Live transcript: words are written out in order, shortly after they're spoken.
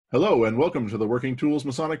Hello and welcome to the Working Tools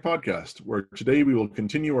Masonic Podcast, where today we will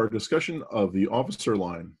continue our discussion of the officer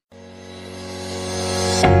line.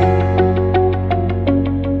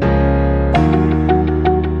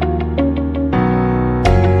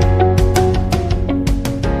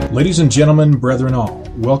 Ladies and gentlemen, brethren all,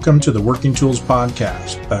 welcome to the Working Tools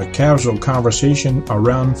Podcast, a casual conversation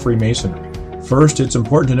around Freemasonry. First, it's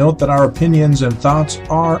important to note that our opinions and thoughts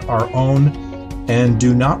are our own and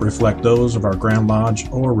do not reflect those of our Grand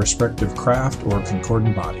Lodge or respective craft or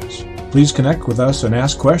concordant bodies. Please connect with us and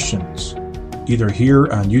ask questions, either here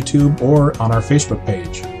on YouTube or on our Facebook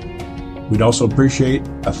page. We'd also appreciate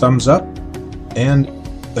a thumbs up and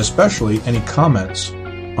especially any comments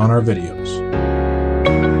on our videos.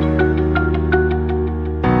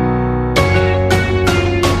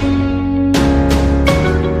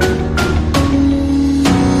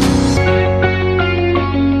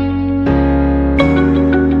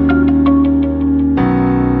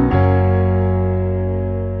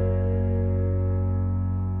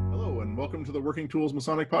 Working Tools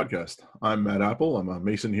Masonic Podcast. I'm Matt Apple. I'm a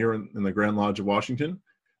Mason here in the Grand Lodge of Washington.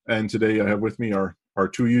 And today I have with me our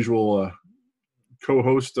two usual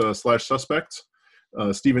co-host slash suspects,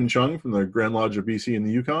 Stephen Chung from the Grand Lodge of BC in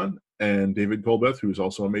the Yukon, and David Colbeth, who's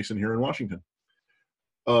also a Mason here in Washington.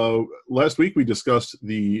 Last week we discussed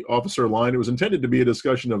the officer line. It was intended to be a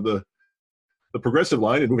discussion of the progressive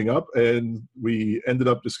line and moving up, and we ended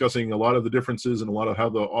up discussing a lot of the differences and a lot of how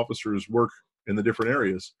the officers work in the different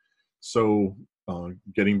areas. So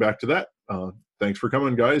getting back to that, thanks for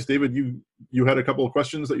coming, guys. David, you had a couple of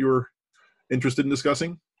questions that you were interested in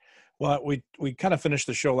discussing? Well, we kind of finished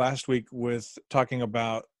the show last week with talking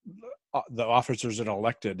about the officers that are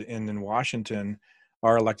elected. And in Washington,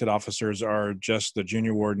 our elected officers are just the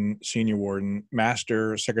junior warden, senior warden,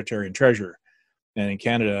 master, secretary, and treasurer. And in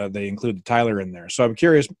Canada, they include the Tyler in there. So I'm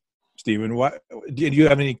curious, Stephen, do you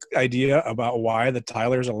have any idea about why the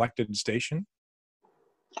Tyler is elected station?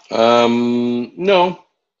 No.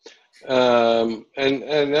 And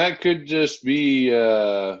that could just be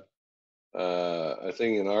a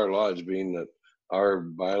thing in our lodge, being that our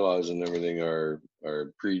bylaws and everything are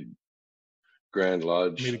pre-Grand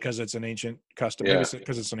Lodge. Maybe because it's an ancient custom. Yeah. Maybe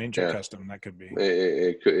because it's an ancient custom. That could be.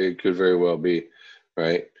 It could very well be,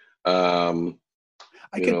 right?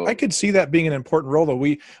 I could see that being an important role, though.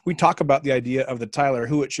 We talk about the idea of the Tyler,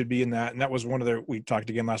 who it should be in that, and that was we talked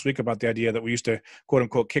again last week about the idea that we used to, quote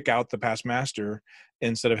unquote, kick out the past master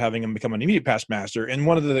instead of having him become an immediate past master. And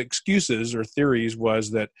one of the excuses or theories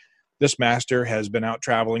was that this master has been out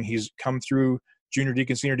traveling. He's come through junior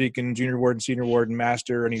deacon, junior warden, senior warden,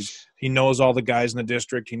 master, and he knows all the guys in the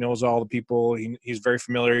district. He knows all the people. He's very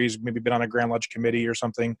familiar. He's maybe been on a Grand Lodge committee or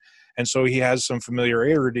something, and so he has some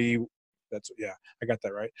familiarity. I got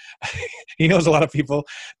that right. He knows a lot of people.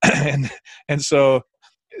 and so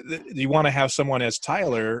you want to have someone as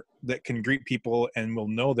Tyler that can greet people and will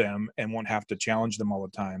know them and won't have to challenge them all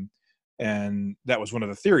the time. And that was one of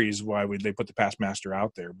the theories why they put the past master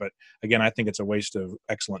out there. But again, I think it's a waste of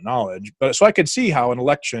excellent knowledge. But so I could see how an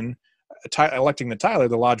electing the Tyler,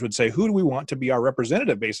 the lodge would say, who do we want to be our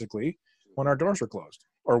representative, basically, when our doors are closed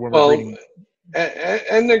or when we're reading.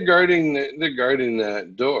 And they're guarding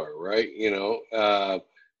that door, right?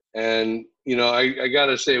 And I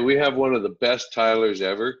gotta say, we have one of the best Tylers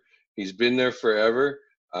ever. He's been there forever,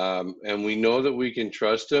 and we know that we can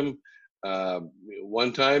trust him.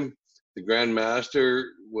 One time, the Grand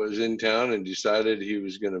Master was in town and decided he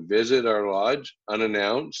was going to visit our lodge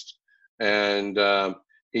unannounced, and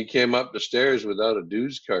he came up the stairs without a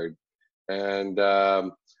dues card, and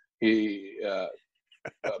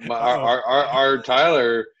our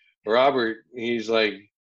Tyler, Robert, he's like,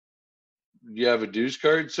 "Do you have a dues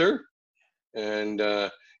card, sir?" And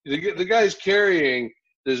the guy's carrying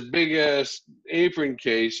this big ass apron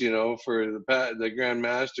case, for the Grand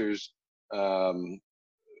Master's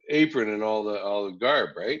apron and all the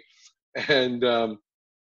garb, right? And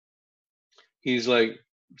he's like,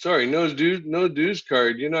 "Sorry, no dues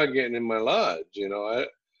card. You're not getting in my lodge.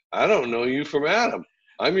 I don't know you from Adam.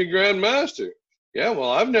 I'm your Grand Master." Yeah, well,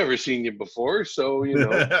 I've never seen you before, so he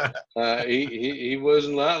was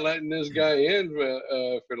not letting this guy in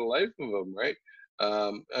for the life of him, right?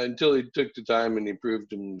 Until he took the time and he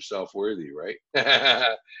proved himself worthy, right?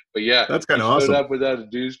 But yeah, that's kind of awesome. Showed up without a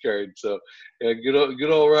dues card, so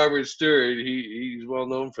good old Robert Stewart, he's well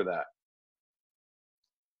known for that.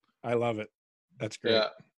 I love it. That's great.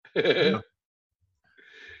 Yeah.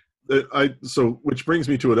 So which brings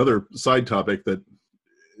me to another side topic that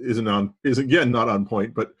is again not on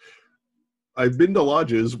point, but I've been to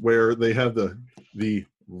lodges where they have the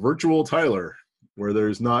virtual Tyler, where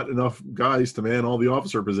there's not enough guys to man all the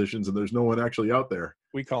officer positions and there's no one actually out there.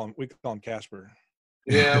 We call him Casper.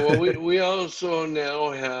 Yeah, well, we also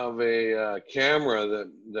now have a camera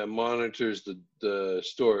that monitors the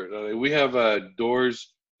store. I mean, we have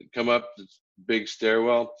doors that come up this big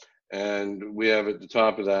stairwell, and we have at the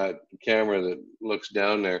top of that camera that looks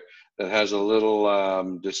down there that has a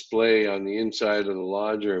little display on the inside of the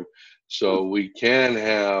lodge room, so we can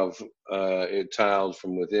have it tiled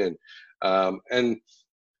from within. And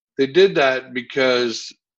they did that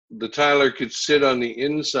because the tiler could sit on the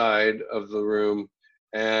inside of the room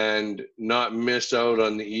and not miss out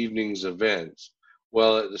on the evening's events.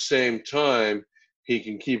 While at the same time, he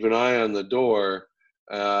can keep an eye on the door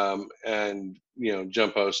and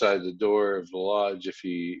jump outside the door of the lodge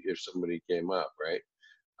if somebody came up, right?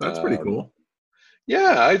 That's pretty Um, cool.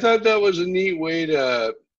 yeah, I thought that was a neat way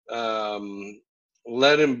to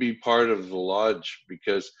let him be part of the lodge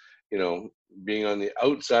because, being on the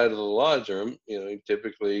outside of the lodge room,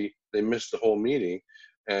 typically they miss the whole meeting.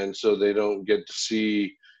 And so they don't get to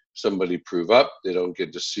see somebody prove up. They don't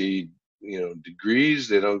get to see, degrees.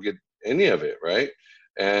 They don't get any of it, right?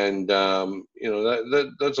 And,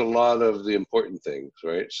 that's a lot of the important things,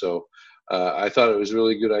 right? So I thought it was a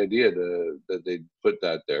really good idea that they put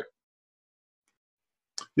that there.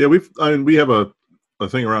 Yeah, we have a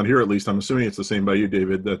thing around here, at least. I'm assuming it's the same by you,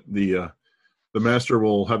 David, that the master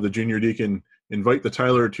will have the junior deacon invite the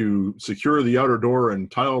tiler to secure the outer door and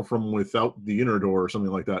tile from without the inner door or something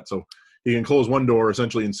like that. So he can close one door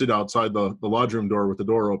essentially and sit outside the lodge room door with the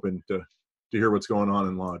door open to hear what's going on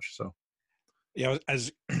in lodge. So Yeah,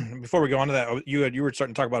 as before we go on to that, you were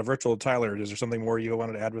starting to talk about a virtual tiler. Is there something more you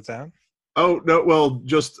wanted to add with that? Oh no, well,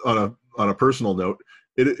 just on a personal note,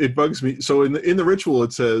 it bugs me. So in the ritual,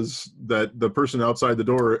 it says that the person outside the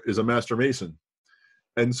door is a master mason.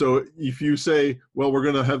 And so if you say, well, we're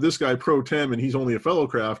going to have this guy pro tem and he's only a fellow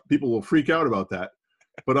craft, people will freak out about that.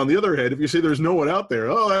 But on the other hand, if you say there's no one out there,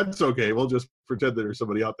 oh, that's okay. We'll just pretend that there's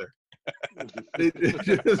somebody out there.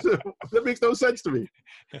 That makes no sense to me.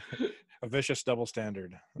 A vicious double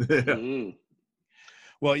standard. Yeah. Mm-hmm.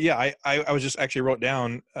 Well, yeah, I was just actually wrote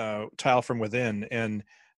down tile from within, and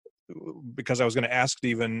because I was going to ask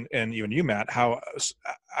Stephen and even you, Matt, how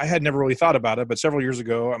I had never really thought about it, but several years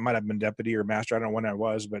ago, I might have been deputy or master. I don't know when I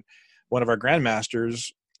was, but one of our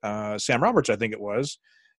grandmasters, Sam Roberts, I think it was,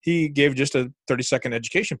 he gave just a 30-second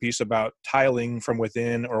education piece about tiling from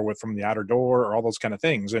within or from the outer door or all those kind of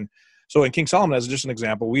things. And so in King Solomon, as just an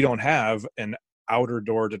example, we don't have an outer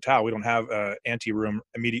door to tile. We don't have an anteroom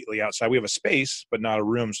immediately outside. We have a space, but not a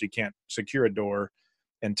room, so you can't secure a door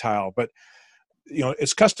and tile. But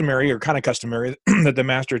it's customary or kind of customary that the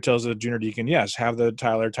master tells the junior deacon, yes, have the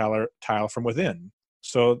tiler tile from within.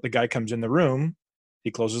 So the guy comes in the room, he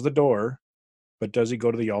closes the door, but does he go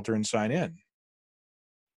to the altar and sign in?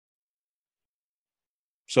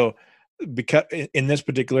 So because in this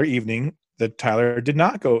particular evening, the tiler did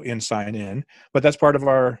not go in, sign in, but that's part of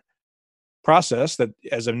our process that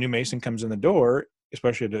as a new mason comes in the door,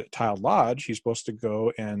 especially at a tiled lodge, he's supposed to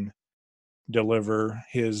go and deliver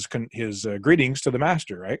his greetings to the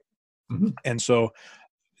master, right? Mm-hmm. And so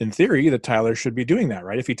in theory, the tiler should be doing that,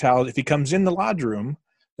 right? If he comes in the lodge room,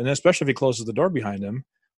 and especially if he closes the door behind him,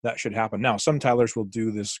 that should happen. Now, some tilers will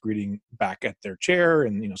do this greeting back at their chair,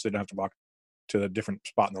 and so they don't have to walk to a different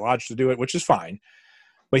spot in the lodge to do it, which is fine.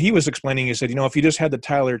 But he was explaining, he said, if you just had the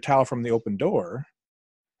tiler tile from the open door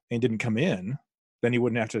and didn't come in, then you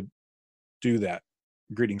wouldn't have to do that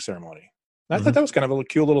greeting ceremony. And I thought that was kind of a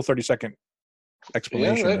cute little 30-second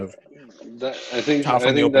explanation of that. I think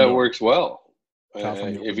that door works well.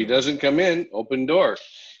 If he doesn't come in, open door.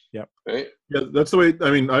 Yep. Right. Yeah, that's the way.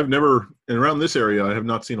 I mean, I've never, and around this area, I have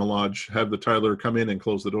not seen a lodge have the tiler come in and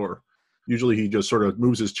close the door. Usually he just sort of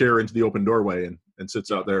moves his chair into the open doorway and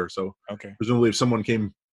sits out there. So presumably if someone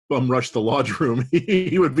came bum rush the lodge room,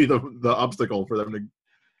 he would be the obstacle for them to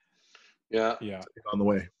get on the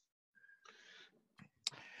way.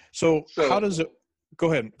 So how does it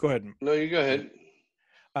go ahead? No, you go ahead.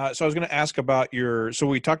 So I was going to ask about so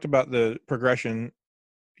we talked about the progression.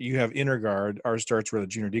 You have inner guard. Ours starts with a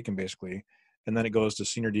junior deacon basically, and then it goes to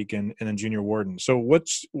senior deacon and then junior warden. So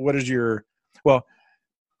what is your, well,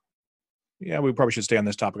 yeah, we probably should stay on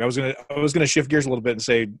this topic. I was gonna shift gears a little bit and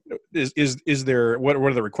say, is there, what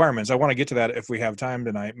are the requirements? I want to get to that if we have time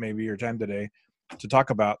tonight, maybe, or time today, to talk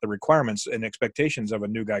about the requirements and expectations of a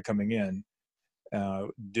new guy coming in. Are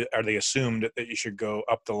they assumed that you should go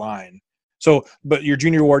up the line? So, but your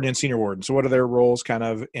junior warden and senior warden, so what are their roles kind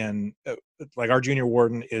of in, like our junior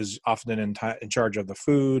warden is often in charge of the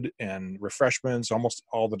food and refreshments, almost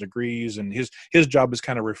all the degrees, and his job is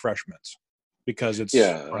kind of refreshments because it's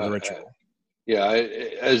part of the ritual.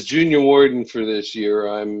 As junior warden for this year,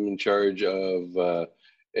 I'm in charge of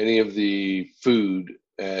any of the food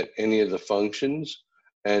at any of the functions,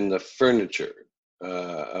 and the furniture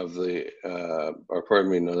of the, or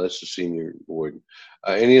pardon me, no, that's the senior warden,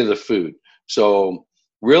 any of the food. So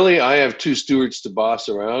really, I have two stewards to boss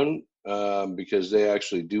around because they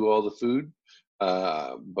actually do all the food.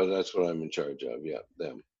 But that's what I'm in charge of. Yeah,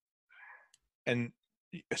 them. And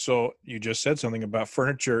so you just said something about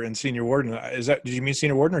furniture and senior warden. Is that, did you mean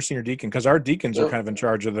senior warden or senior deacon? Because our deacons are No, kind of in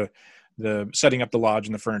charge of the setting up the lodge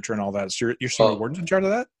and the furniture and all that. So your senior well, warden's in charge of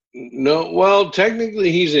that? no. Well,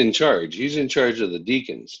 technically, he's in charge. He's in charge of the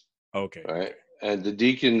deacons, Okay. right? And the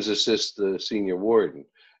deacons assist the senior warden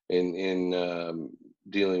in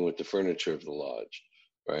dealing with the furniture of the lodge,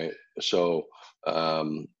 right? So,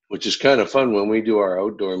 which is kind of fun when we do our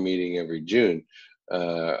outdoor meeting every June.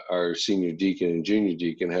 Our senior deacon and junior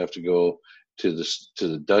deacon have to go to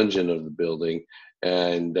the dungeon of the building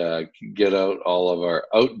and get out all of our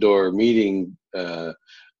outdoor meeting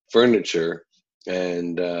furniture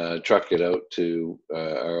and truck it out to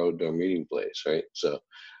our outdoor meeting place, right? So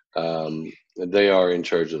they are in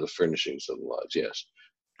charge of the furnishings of the lodge. Yes.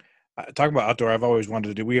 Talking about outdoor, I've always wanted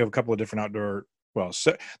to do. We have a couple of different outdoor. Well,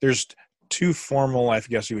 so there's two formal, I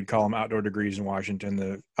guess you would call them, outdoor degrees in Washington: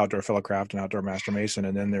 the outdoor fellow craft and outdoor master mason.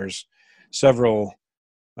 And then there's several.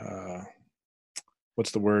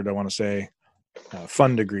 What's the word I want to say?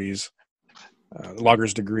 Fun degrees,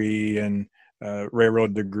 logger's degree and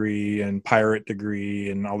railroad degree and pirate degree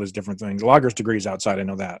and all these different things. Logger's degree is outside, I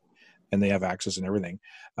know that, and they have access and everything.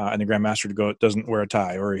 And the Grand Master doesn't wear a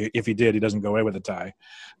tie, or if he did, he doesn't go away with a tie.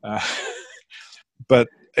 But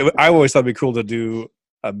I always thought it'd be cool to do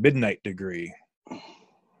a midnight degree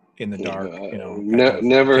in the dark,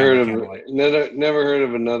 Never heard of never heard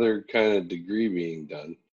of another kind of degree being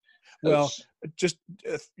done. Well, just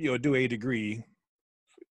do a degree,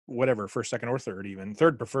 whatever, first, second, or third, even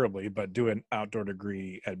third preferably, but do an outdoor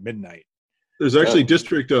degree at midnight. There's actually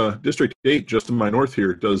District 8 just in my north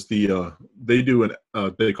here does the they do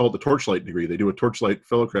they call it the torchlight degree. They do a torchlight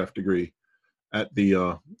fellowcraft degree at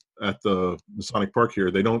the Masonic Park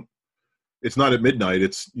here. They don't. It's not at midnight.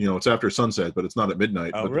 It's it's after sunset, but it's not at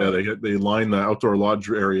midnight. Oh, but really? yeah, they line the outdoor lodge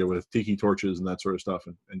area with tiki torches and that sort of stuff,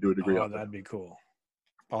 and do a degree. Oh, that'd be cool.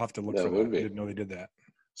 I'll have to look for that. I didn't know they did that.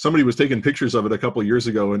 Somebody was taking pictures of it a couple of years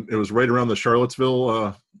ago, and it was right around the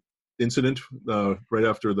Charlottesville incident, right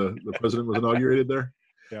after the president was inaugurated there.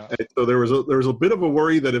 Yeah. And so there was a bit of a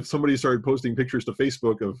worry that if somebody started posting pictures to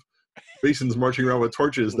Facebook of Masons marching around with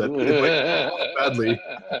torches, that it might go off badly.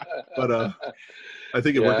 But I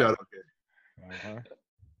think it worked out okay. Uh-huh.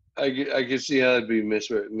 I can see how it'd be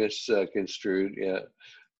misconstrued. Yeah.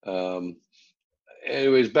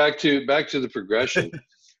 Anyways, back to the progression.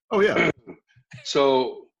 Oh yeah.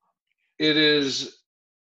 So it is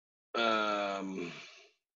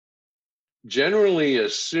generally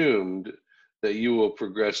assumed that you will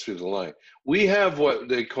progress through the line. We have what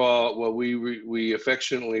we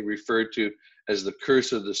affectionately refer to as the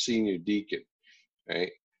curse of the senior deacon,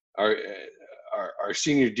 right? Our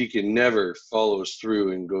senior deacon never follows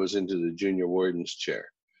through and goes into the junior warden's chair,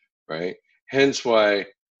 right? Hence why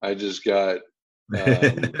I just got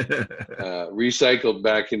recycled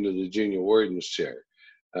back into the junior warden's chair,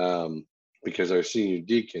 because our senior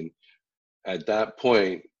deacon at that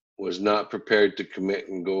point was not prepared to commit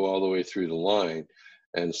and go all the way through the line,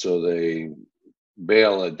 and so they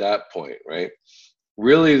bail at that point, right?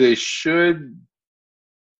 Really, they should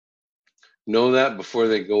know that before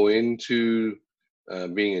they go into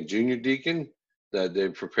being a junior deacon, that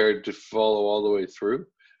they're prepared to follow all the way through.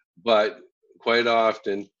 But quite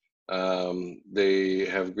often they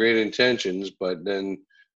have great intentions, but then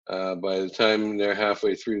by the time they're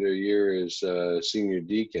halfway through their year as senior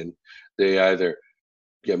deacon, they either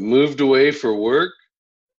get moved away for work,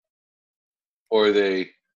 or they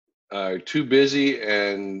are too busy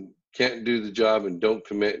and can't do the job and don't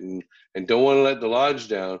commit and don't want to let the lodge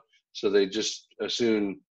down, so they just as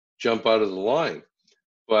soon jump out of the line.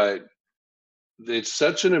 But it's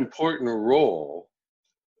such an important role.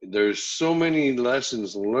 There's so many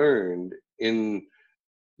lessons learned in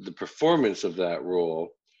the performance of that role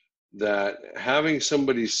that having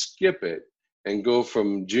somebody skip it and go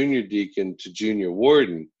from junior deacon to junior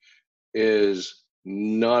warden is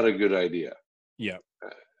not a good idea. Yeah.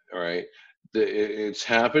 All right. It's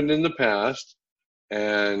happened in the past,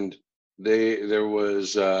 and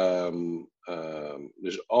there's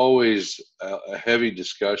always a heavy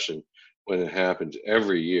discussion when it happens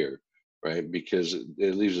every year, right? Because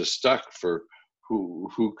it leaves us stuck for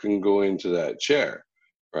who can go into that chair,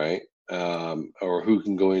 right? Or who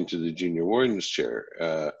can go into the junior warden's chair,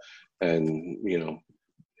 and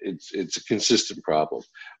it's a consistent problem.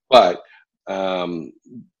 But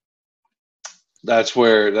that's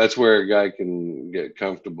where a guy can get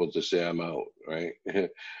comfortable to say I'm out, right?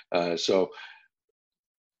 So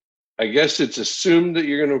I guess it's assumed that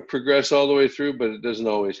you're going to progress all the way through, but it doesn't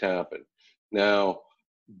always happen. Now,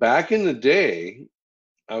 back in the day,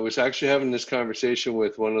 I was actually having this conversation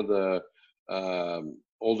with one of the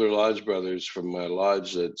older lodge brothers from my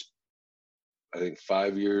lodge that's, I think,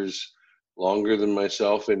 5 years longer than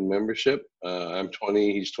myself in membership. I'm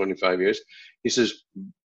 20, he's 25 years. He says,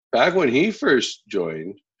 back when he first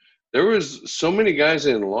joined, there was so many guys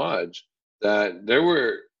in lodge that there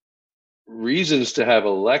were reasons to have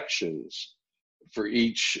elections for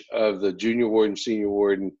each of the junior warden, senior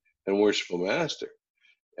warden, and worshipful master.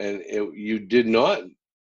 And you did not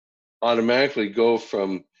automatically go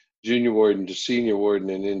from junior warden to senior warden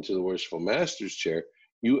and into the worshipful master's chair.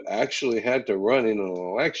 You actually had to run in an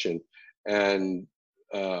election and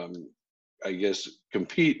I guess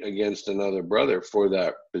compete against another brother for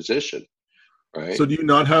that position, right? So do you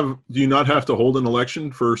not have to hold an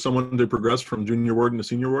election for someone to progress from junior warden to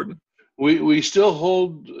senior warden? We still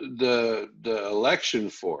hold the election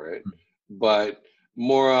for it, but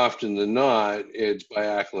more often than not, it's by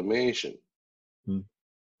acclamation,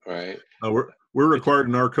 right? We're required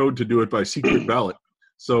in our code to do it by secret ballot.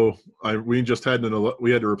 So we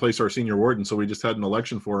had to replace our senior warden, so we just had an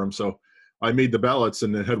election for him. So I made the ballots,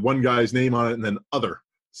 and it had one guy's name on it, and then other.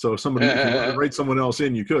 So if you wanted to write someone else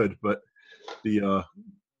in, you could, but we have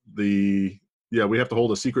to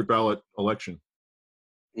hold a secret ballot election.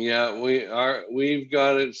 Yeah, we've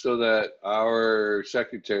got it so that our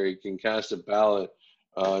secretary can cast a ballot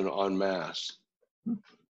on mass.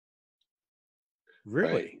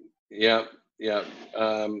 Really? Right. Yeah.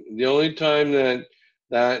 The only time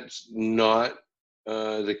that's not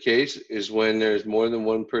the case is when there's more than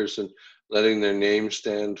one person letting their name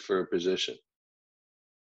stand for a position.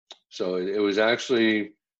 So it was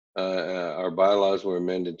actually our bylaws were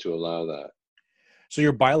amended to allow that. So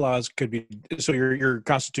your bylaws could be, so your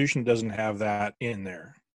constitution doesn't have that in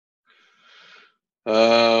there.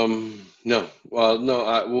 No. Well,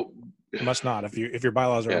 no. It must not. If your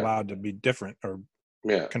bylaws are allowed to be different or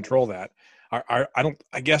control that,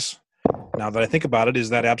 I guess now that I think about it, is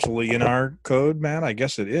that absolutely in our code, man? I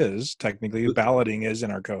guess it is. Technically, balloting is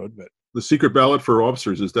in our code, but the secret ballot for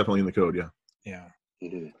officers is definitely in the code. Yeah.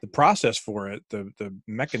 Mm-hmm. The process for it, the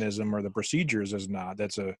mechanism or the procedures is not.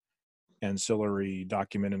 That's a ancillary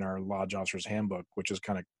document in our lodge officers handbook, which is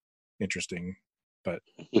kind of interesting, but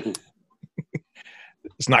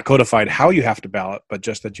it's not codified how you have to ballot, but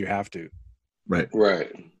just that you have to. Right.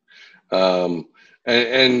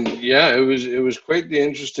 And yeah, it was quite the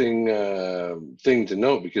interesting thing to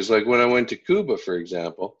note, because like when I went to Cuba, for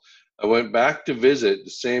example, I went back to visit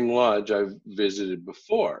the same lodge I've visited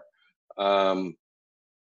before.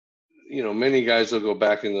 Many guys will go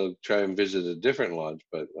back and they'll try and visit a different lodge,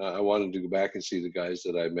 but I wanted to go back and see the guys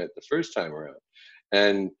that I met the first time around.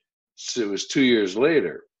 And so it was 2 years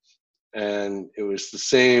later, and it was the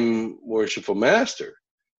same worshipful master.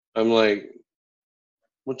 I'm like,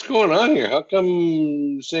 what's going on here? How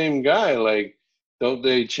come the same guy? Like, don't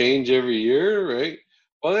they change every year, right?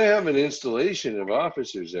 Well, they have an installation of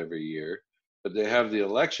officers every year, but they have the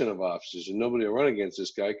election of officers, and nobody will run against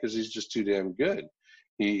this guy because he's just too damn good.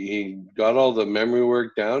 He got all the memory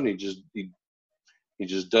work down. He just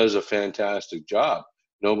does a fantastic job.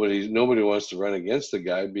 Nobody wants to run against the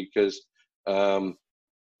guy because, I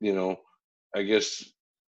guess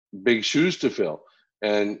big shoes to fill,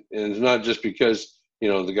 and it's not just because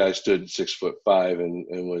the guy stood 6'5"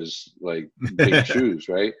 and was like big shoes,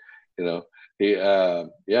 right?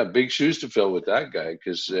 Big shoes to fill with that guy,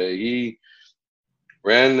 because he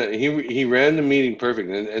ran the meeting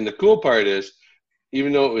perfect. And the cool part is,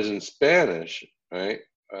 even though it was in Spanish, right?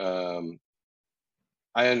 I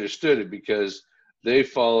understood it because they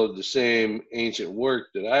followed the same ancient work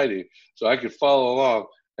that I do, so I could follow along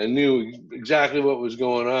and knew exactly what was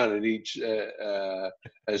going on at each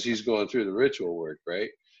as he's going through the ritual work, right?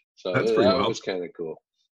 So that was kind of cool.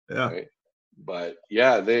 Yeah. Right? But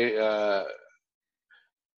yeah, they.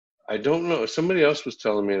 I don't know. Somebody else was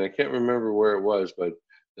telling me, and I can't remember where it was, but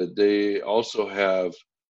that they also have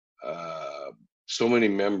so many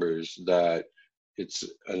members that it's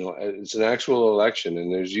an actual election,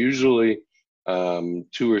 and there's usually 2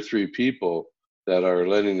 or 3 people that are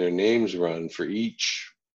letting their names run for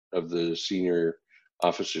each of the senior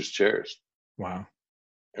officers' chairs. Wow.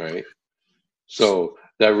 Right. So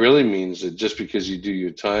that really means that just because you do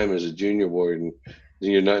your time as a junior warden,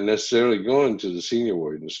 you're not necessarily going to the senior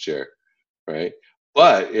warden's chair, right?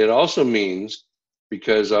 But it also means,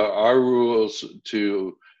 because our rules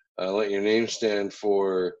to let your name stand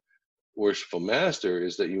for worshipful master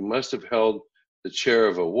is that you must have held the chair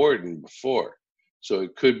of a warden before. So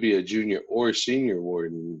it could be a junior or senior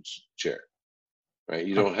warden's chair, right?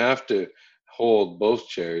 You don't have to hold both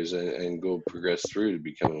chairs and go progress through to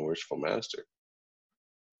become a worshipful master.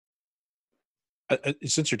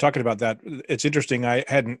 Since you're talking about that, it's interesting. I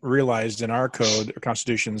hadn't realized in our code or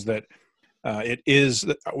constitutions that it is.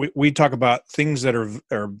 We talk about things that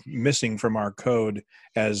are missing from our code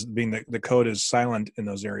as being the code is silent in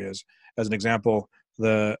those areas. As an example,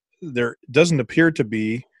 there doesn't appear to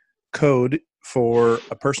be code for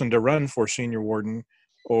a person to run for senior warden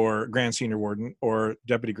or grand senior warden or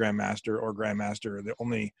deputy grand master or grand master. The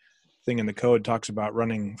only thing in the code talks about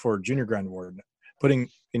running for junior grand warden. Putting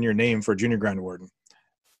in your name for junior grand warden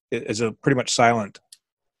is a pretty much silent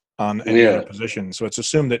on any other position. So it's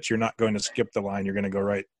assumed that you're not going to skip the line. You're going to go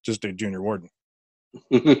right, just a junior warden.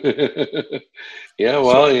 Yeah,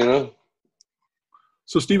 well,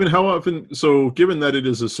 So Stephen, how often, so given that it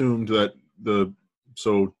is assumed that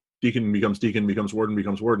deacon becomes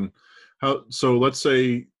warden, so let's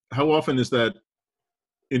say, how often is that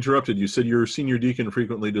interrupted? You said your senior deacon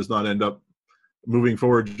frequently does not end up moving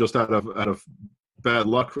forward just out of bad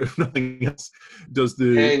luck, if nothing else. Does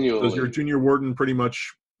your junior warden pretty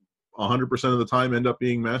much 100% of the time end up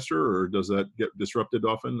being master, or does that get disrupted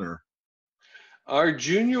often? Or our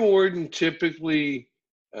junior warden typically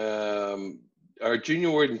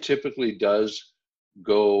does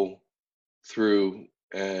go through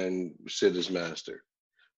and sit as master,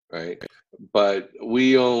 right? But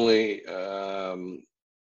we only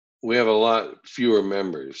we have a lot fewer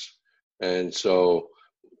members, and so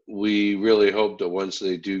we really hope that once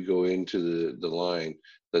they do go into the line,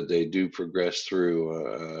 that they do progress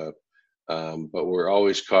through. But we're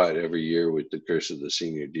always caught every year with the curse of the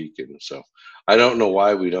senior deacon. So I don't know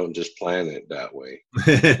why we don't just plan it that way.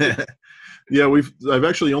 Yeah, I've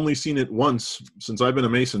actually only seen it once since I've been a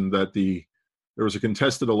Mason, that there was a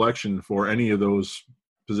contested election for any of those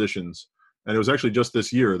positions. And it was actually just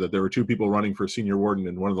this year that there were two people running for senior warden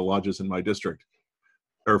in one of the lodges in my district.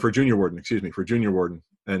 Or for junior warden.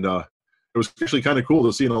 And it was actually kind of cool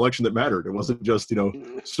to see an election that mattered. It wasn't just,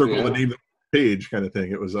 circle the name of the page kind of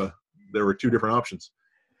thing. It was there were two different options.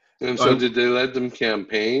 And so did they let them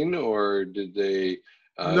campaign, or did they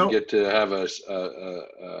get to have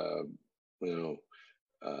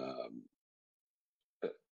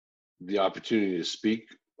the opportunity to speak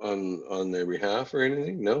on their behalf or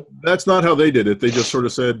anything? No? That's not how they did it. They just sort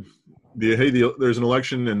of said, there's an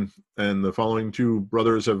election and the following two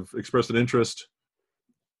brothers have expressed an interest,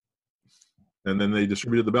 and then they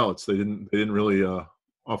distributed the ballots. They didn't really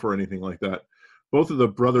offer anything like that. Both of the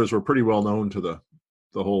brothers were pretty well known to the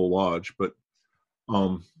whole lodge, but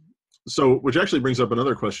so, which actually brings up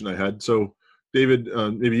another question I had. So David,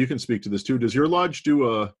 maybe you can speak to this too. Does your lodge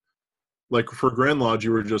do like for Grand Lodge,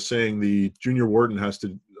 you were just saying the junior warden has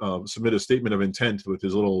to submit a statement of intent with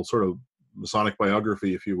his little sort of Masonic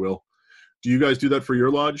biography, if you will. Do you guys do that for your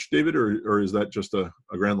lodge, David, or is that just a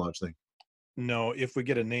Grand Lodge thing? No, if we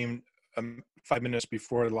get a name 5 minutes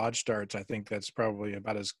before the lodge starts, I think that's probably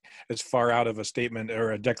about as far out of a statement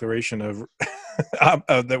or a declaration of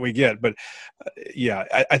that we get. But yeah,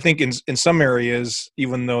 I think in some areas,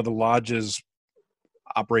 even though the lodge's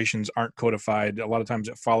operations aren't codified, a lot of times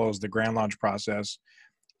it follows the Grand Lodge process.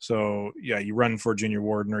 So yeah, you run for junior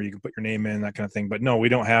warden, or you can put your name in, that kind of thing. But no, we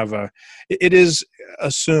don't have it is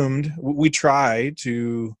assumed. We try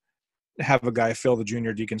to have a guy fill the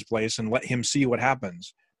junior deacon's place and let him see what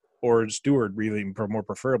happens, or steward, really more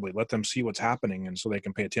preferably, let them see what's happening, and so they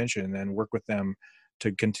can pay attention and then work with them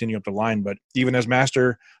to continue up the line. But even as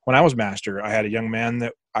master, when I was master, I had a young man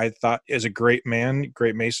that I thought is a great man,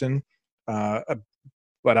 great Mason,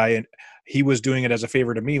 but he was doing it as a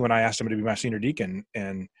favor to me when I asked him to be my senior deacon,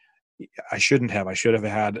 and I shouldn't have. I should have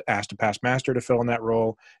asked a past master to fill in that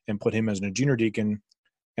role and put him as a junior deacon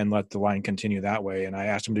and let the line continue that way. And I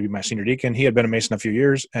asked him to be my senior deacon. He had been a Mason a few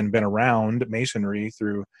years and been around Masonry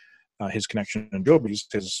through his connection in Joby's.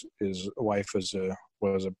 His wife was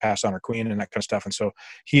a past honor queen and that kind of stuff, and so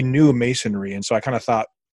he knew Masonry. And so I kind of thought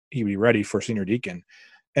he'd be ready for senior deacon.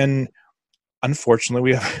 And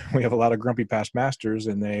unfortunately, we have a lot of grumpy past masters,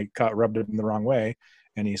 and they rubbed it in the wrong way.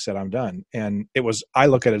 And he said, "I'm done." And I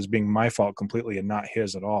look at it as being my fault completely and not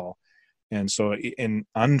his at all. And so, and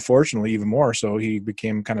unfortunately, even more so, he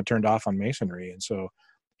became kind of turned off on Masonry. And so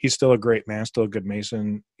he's still a great man, still a good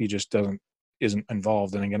Mason. He just isn't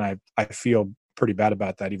involved. And again, I feel pretty bad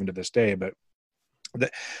about that even to this day, but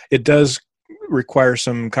it does require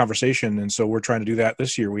some conversation. And so we're trying to do that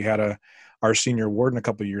this year. We had our senior warden a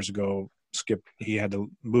couple of years ago, Skip, he had to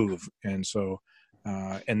move. And so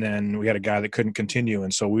And then we had a guy that couldn't continue.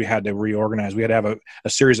 And so we had to reorganize. We had to have a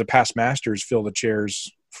series of past masters fill the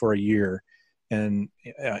chairs for a year. And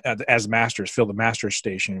as masters, fill the master's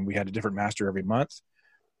station. We had a different master every month.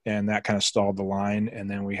 And that kind of stalled the line. And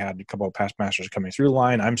then we had a couple of past masters coming through the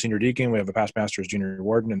line. I'm senior deacon. We have a past master as junior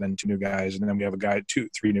warden, and then 2 new guys. And then we have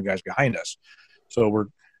three new guys behind us. So we're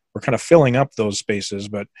kind of filling up those spaces,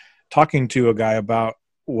 but talking to a guy about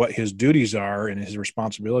what his duties are and his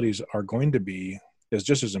responsibilities are going to be is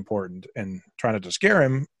just as important, and trying not to scare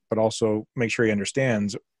him, but also make sure he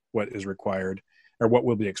understands what is required or what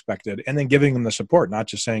will be expected, and then giving him the support, not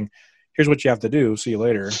just saying, here's what you have to do. See you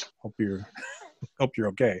later. Hope you're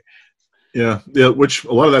okay. Yeah. Which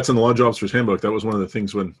a lot of that's in the Lodge Officer's Handbook. That was one of the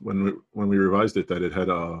things when we revised it, that it had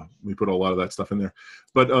we put a lot of that stuff in there.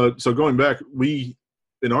 But so going back,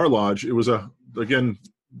 in our lodge, it was again,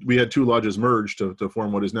 we had 2 lodges merged to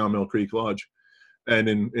form what is now Mill Creek Lodge. And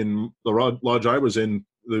in the lodge I was in,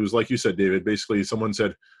 it was like you said, David. Basically, someone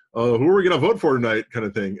said, "Who are we going to vote for tonight?" kind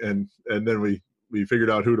of thing, and then we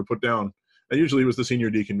figured out who to put down. And usually it was the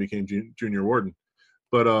senior deacon became junior warden.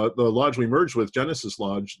 But the lodge we merged with, Genesis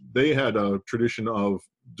Lodge, they had a tradition of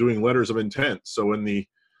doing letters of intent. So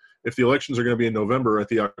if the elections are going to be in November, at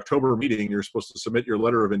the October meeting, you're supposed to submit your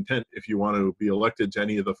letter of intent if you want to be elected to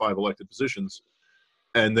any of the 5 elected positions.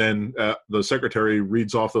 And then the secretary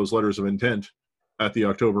reads off those letters of intent at the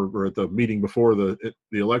October, or at the meeting before the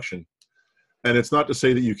election. And it's not to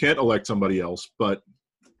say that you can't elect somebody else, but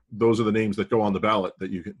those are the names that go on the ballot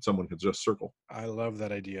that someone can just circle. I love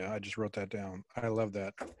that idea. I just wrote that down. I love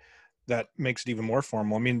that. That makes it even more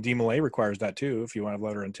formal. I mean, DMLA requires that too, if you want to have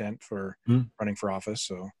letter of intent for running for office.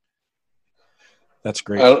 So that's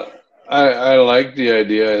great. I like the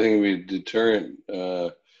idea. I think it would be deterrent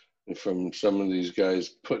from some of these guys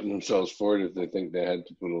putting themselves forward if they think they had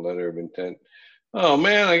to put a letter of intent. Oh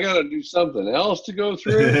man, I got to do something else to go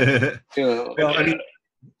through. Well, I mean,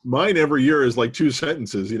 mine every year is like 2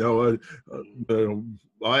 sentences. I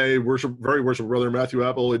very worship Brother Matthew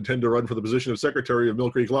Apple, intend to run for the position of Secretary of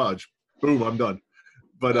Mill Creek Lodge. Boom, I'm done.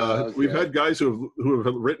 But Okay. We've had guys who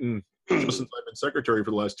have written, just since I've been secretary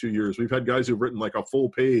for the last 2 years, we've had guys who've written like a full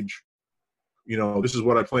page. This is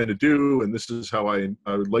what I plan to do, and this is how I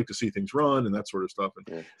would like to see things run, and that sort of stuff.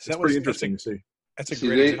 And it's pretty interesting to see. That's a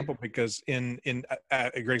great example, because in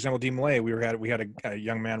a great example, DMLA, we had a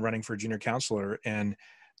young man running for junior counselor, and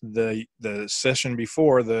the session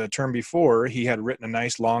before, the term before, he had written a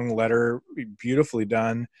nice long letter, beautifully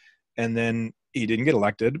done, and then he didn't get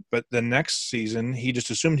elected. But the next season, he just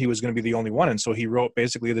assumed he was going to be the only one, and so he wrote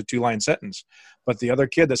basically the 2-line sentence. But the other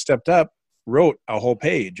kid that stepped up wrote a whole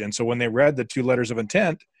page, and so when they read the 2 letters of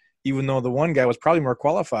intent, even though the one guy was probably more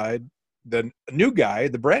qualified, the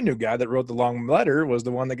brand new guy that wrote the long letter was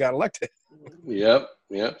the one that got elected. Yep.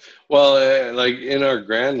 Well, like in our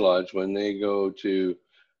Grand Lodge, when they go to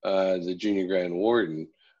the junior Grand Warden,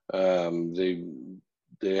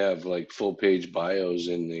 they have like full page bios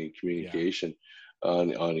in the communication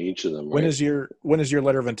on each of them. Right? When is your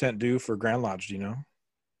letter of intent due for Grand Lodge? Do you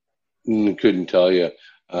know? Couldn't tell you.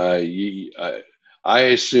 I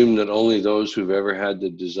assume that only those who've ever had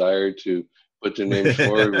the desire to put their names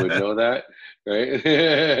forward would know that, right?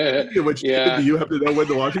 Yeah. Do you have to know when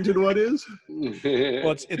the Washington one is?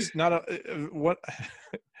 Well, it's not what.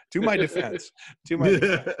 To my defense,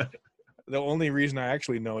 the only reason I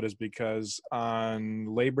actually know it is because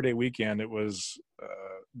on Labor Day weekend, it was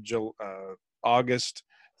August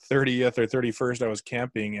 30th or 31st, I was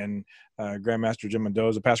camping, and Grandmaster Jim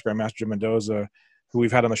Mendoza, past Grandmaster Jim Mendoza, who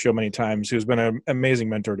we've had on the show many times, who's been an amazing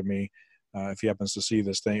mentor to me. If he happens to see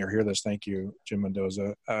this thing or hear this, thank you, Jim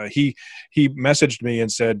Mendoza. He messaged me and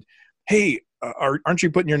said, "Hey, aren't you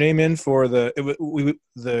putting your name in for the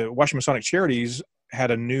Washington Masonic Charities had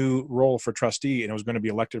a new role for trustee, and it was going to be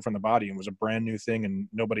elected from the body, and was a brand new thing, and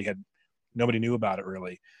nobody knew about it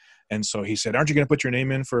really." And so he said, "Aren't you going to put your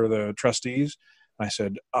name in for the trustees?" I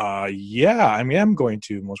said, "Yeah, I mean, I'm going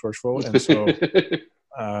to, most worshipful."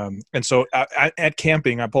 And so at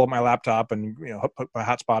camping, I pulled up my laptop and put my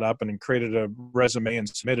hotspot up and created a resume and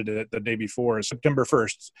submitted it the day before. September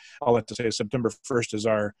 1st. All I have to say is September 1st is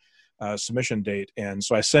our submission date. And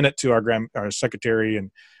so I sent it to our secretary, and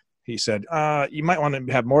he said, "You might want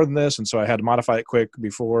to have more than this." And so I had to modify it quick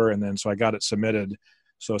before, and then so I got it submitted.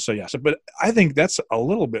 So yeah. But I think that's a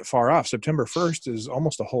little bit far off. September 1st is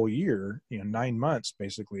almost a whole year, 9 months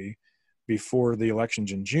basically before the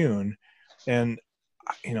elections in June. And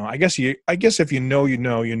I guess if you know.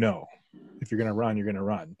 If you're going to run, you're going to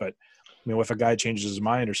run. But if a guy changes his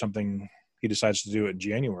mind or something, he decides to do it in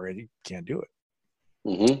January, he can't do it.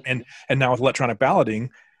 Mm-hmm. And now with electronic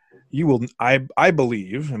balloting, you will, I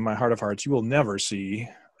believe in my heart of hearts, you will never see,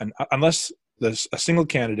 unless a single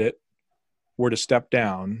candidate were to step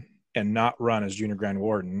down and not run as junior grand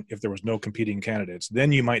warden, if there was no competing candidates,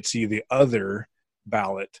 then you might see the other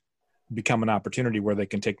ballot become an opportunity where they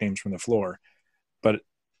can take names from the floor. But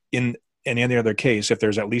in any other case, if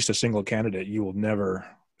there's at least a single candidate, you will never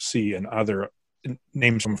see other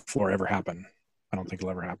names from the floor ever happen. I don't think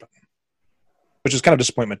it'll ever happen, which is kind of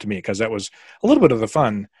disappointment to me, because that was a little bit of the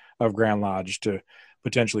fun of Grand Lodge, to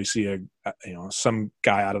potentially see some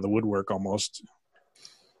guy out of the woodwork almost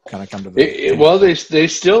kind of come to the Well, they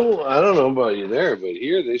still, I don't know about you there, but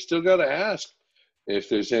here they still got to ask if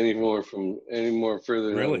there's any more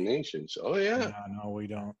further Really? nominations. Oh yeah. No, we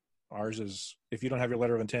don't. Ours is, if you don't have your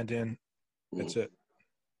letter of intent in, that's it.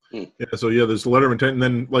 Yeah. So yeah, there's the letter of intent, and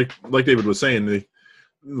then like David was saying,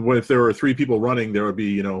 if there were 3 people running, there would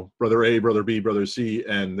be brother A, brother B, brother C,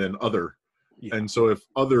 and then other. Yeah. And so if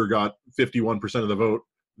other got 51% of the vote,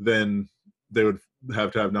 then they would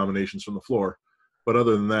have to have nominations from the floor. But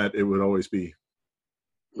other than that, it would always be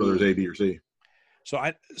brothers A, B, or C.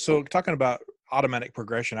 So talking about automatic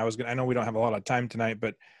progression, I know we don't have a lot of time tonight,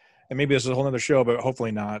 but, and maybe this is a whole other show, but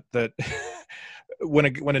hopefully not, that when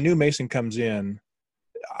a new Mason comes in,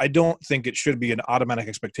 I don't think it should be an automatic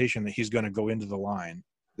expectation that he's going to go into the line.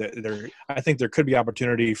 I think there could be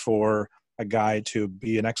opportunity for a guy to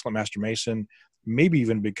be an excellent Master Mason, maybe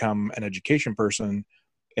even become an education person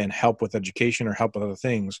and help with education or help with other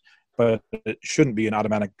things. But it shouldn't be an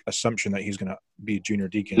automatic assumption that he's going to be junior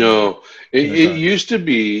deacon. No, it used to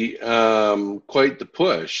be quite the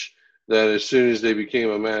push that as soon as they became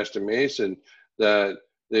a Master Mason, that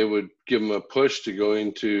they would give them a push to go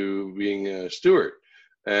into being a steward.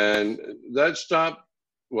 And that stopped.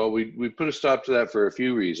 Well, we put a stop to that for a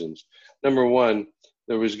few reasons. Number one,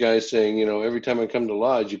 there was guys saying, every time I come to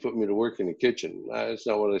Lodge, you put me to work in the kitchen. That's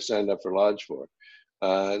not what I signed up for Lodge for.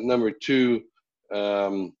 Number two,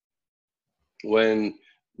 when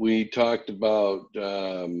we talked about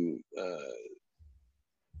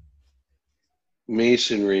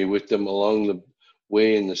Masonry with them along the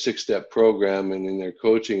way in the 6-step program and in their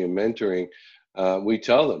coaching and mentoring, we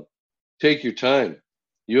tell them, take your time.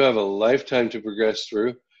 You have a lifetime to progress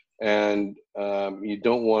through, and you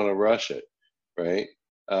don't want to rush it, right?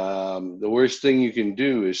 The worst thing you can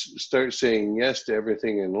do is start saying yes to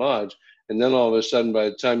everything in Lodge, and then all of a sudden, by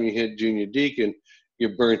the time you hit junior deacon,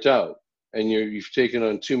 you're burnt out, and you've taken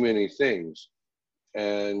on too many things.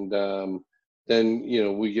 And then,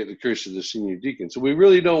 we get the curse of the senior deacon. So we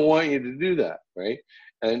really don't want you to do that, right?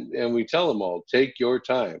 And we tell them all, take your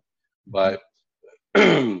time. But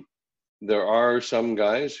there are some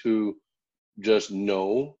guys who just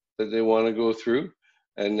know that they want to go through,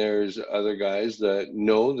 and there's other guys that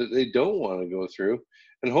know that they don't want to go through.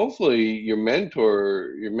 And hopefully your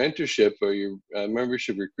mentorship or your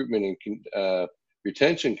membership recruitment and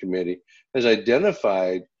retention committee has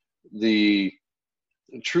identified the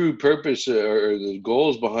true purpose or the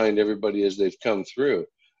goals behind everybody as they've come through.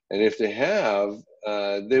 And if they have,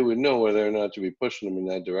 they would know whether or not to be pushing them in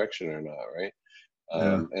that direction or not, right?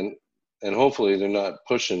 Yeah. And hopefully they're not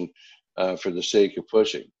pushing for the sake of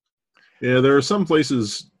pushing. Yeah, there are some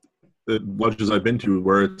places, lodges I've been to,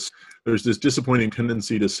 where there's this disappointing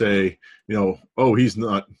tendency to say, oh, he's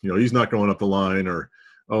not going up the line, or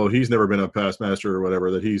oh, he's never been a past master or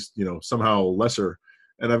whatever, that he's somehow lesser.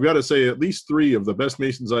 And I've got to say, at least 3 of the best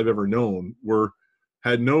Masons I've ever known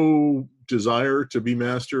had no desire to be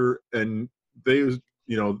master, and they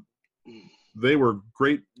were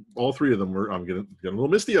great. All 3 of them were, I'm getting a little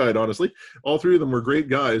misty-eyed, honestly. All 3 of them were great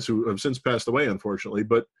guys who have since passed away, unfortunately.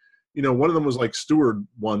 But, one of them was like steward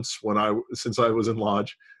once since I was in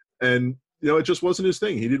Lodge. And, it just wasn't his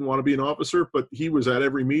thing. He didn't want to be an officer, but he was at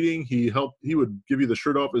every meeting. He would give you the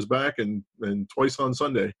shirt off his back and twice on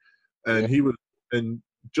Sunday. And and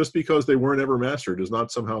just because they weren't ever master does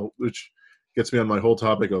not somehow, which gets me on my whole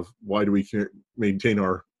topic of why do we maintain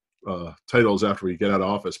our titles after we get out of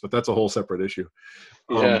office, but that's a whole separate issue.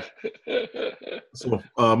 Yeah. So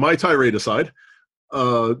my tirade aside,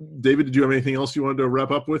 David, did you have anything else you wanted to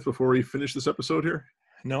wrap up with before we finish this episode here?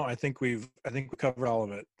 No, I think we covered all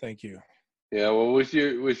of it. Thank you. Yeah. Well, with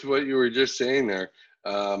what you were just saying there,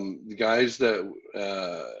 the guys that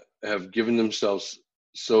have given themselves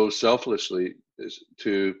so selflessly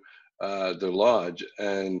to the Lodge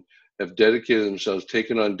and have dedicated themselves,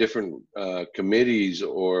 taken on different committees,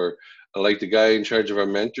 or like the guy in charge of our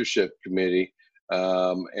mentorship committee,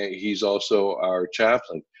 and he's also our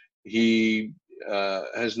chaplain. He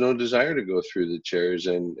has no desire to go through the chairs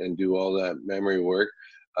and do all that memory work.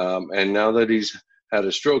 And now that he's had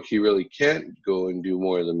a stroke, he really can't go and do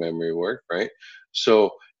more of the memory work, right? So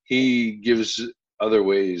he gives other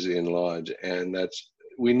ways in lodge, and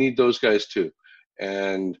we need those guys too.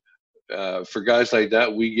 And for guys like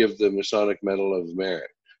that, we give the Masonic Medal of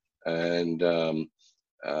Merit, and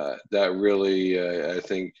that really, I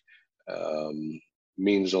think,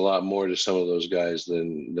 means a lot more to some of those guys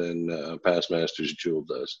than past Masters Jewel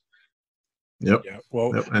does. Yep. Yeah.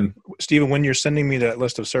 Well, yep. And Stephen, when you're sending me that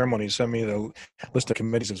list of ceremonies, send me the list of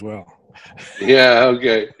committees as well. Yeah.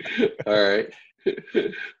 Okay. All right.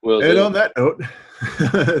 Well, and on that note,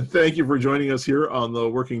 thank you for joining us here on the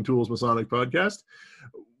Working Tools Masonic Podcast.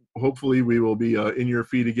 Hopefully we will be in your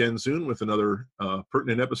feed again soon with another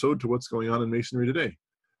pertinent episode to what's going on in Masonry today.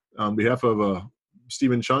 On behalf of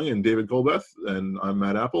Stephen Chung and David Colbeth, and I'm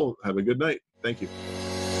Matt Apple, have a good night. Thank you.